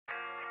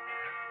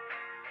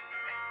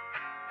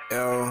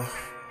Yo,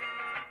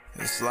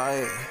 it's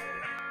like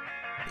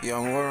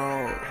young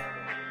world.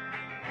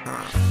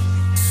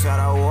 Shout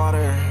out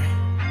water.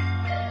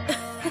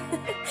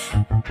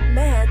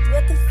 Man,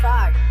 what the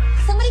fuck?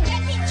 Somebody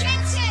get me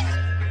Jensen!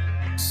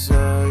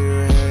 So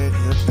you hate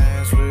the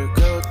things we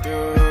go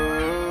through.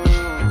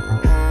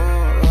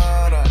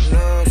 But I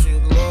know she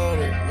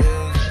loaded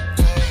with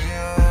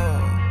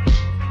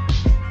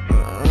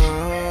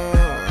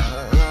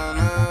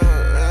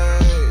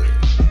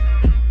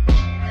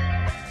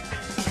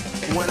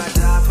When I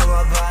die, put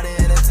my body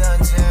in a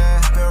dungeon.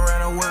 Been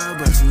around the world,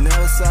 but you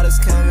never saw this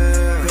coming.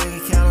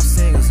 Bank account on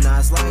singles, now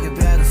it's like a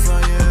bag of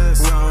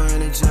funyuns. Raw in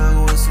the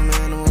jungle with some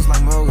animals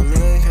like Mowgli.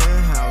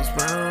 Penthouse,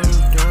 burn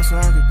down so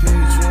I can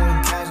picture.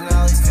 Catching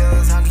all these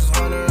feelings, I'm just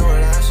wondering what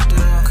I should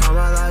do. Call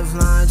my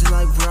lifeline just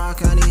like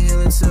Brock, I need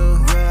healing too.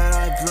 Red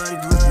eye, bloody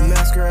blood,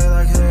 masquerade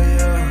like hell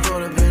yeah.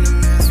 Pulled up in the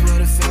mess with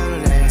a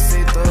family, they ain't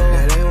see through.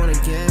 Yeah, they want a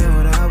game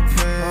without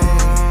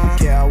pain.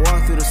 Yeah, I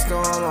walk through the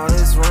storm on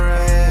this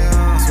rain.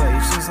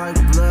 Just like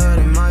the blood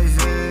in my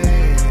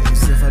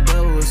veins. If I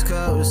double his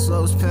cup, it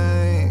slows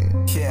pain.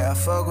 Yeah, I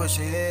fuck what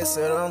she is,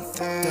 so don't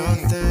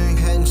think.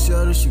 Head and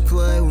shoulders, she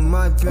play with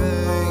my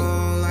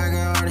pain. Like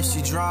an artist,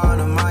 she drawing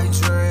on my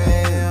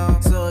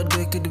dream. So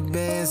addicted to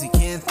bands, he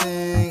can't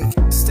think.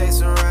 Stay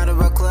surrounded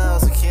by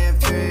clouds, I can't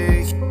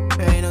peek.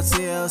 Ain't no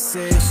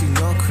TLC, she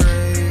go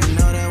crazy.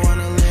 Know they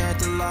wanna live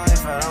the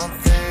life, I don't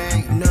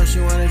think. Know she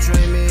wanna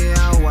drain me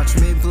out, watch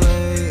me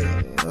bleed.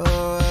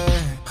 Oh, hey.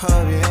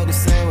 Hope you ain't the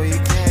same where you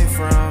came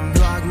from.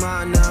 Block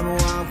my number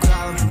while I'm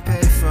calling from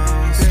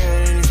payphones.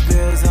 Paid in these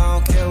bills, I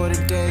don't care where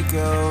the day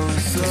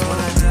goes. So when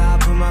I die, I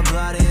put my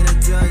body in a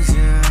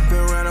dungeon.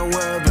 Been around the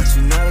world, but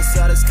you never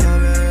saw this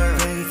coming.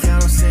 Bank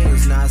account on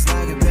singles, now it's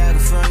like a bag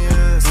of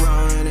funyuns.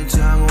 Raw in the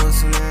jungle with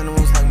some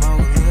animals like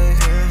Mowgli.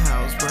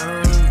 Penthouse,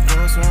 burn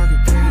down so I can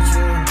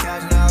picture.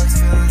 Catching all these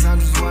feelings, I'm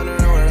just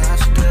wondering what I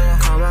should do.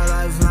 Call my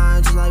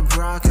lifeline just like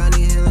Brock, I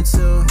need healing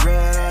too.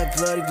 Red eye,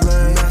 bloody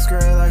blood,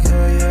 masquerade like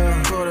hell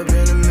yeah. Pulled up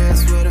in the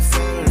mess with a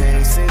family, they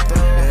ain't see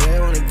through. Yeah, they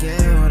want a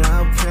game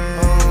without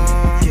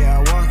pain. Yeah, I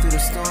walk through the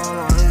storm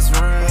on this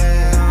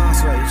rain.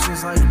 Sweat you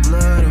just like the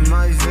blood in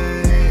my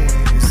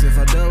veins. If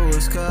I double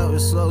his cup, it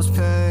slows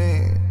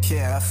pain.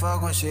 Yeah, I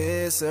fuck what she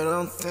is, so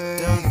don't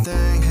think.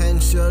 Head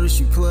and shoulders,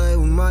 she play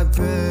with my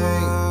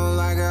pain.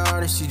 Like an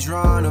artist, she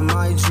drawing on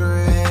my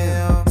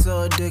dream.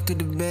 So addicted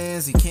to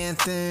bands, he can't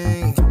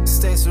think.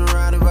 Stay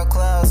surrounded by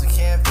clouds, I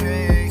can't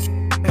peek.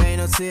 Ain't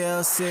no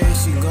TLC,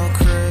 she go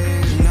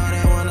crazy. Know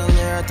they wanna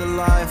live the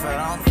life, I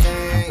don't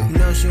think.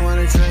 Know she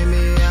wanna drain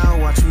me out,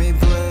 watch me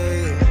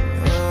bleed.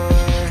 Oh,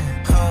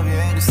 hope you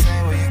ain't the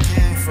same where you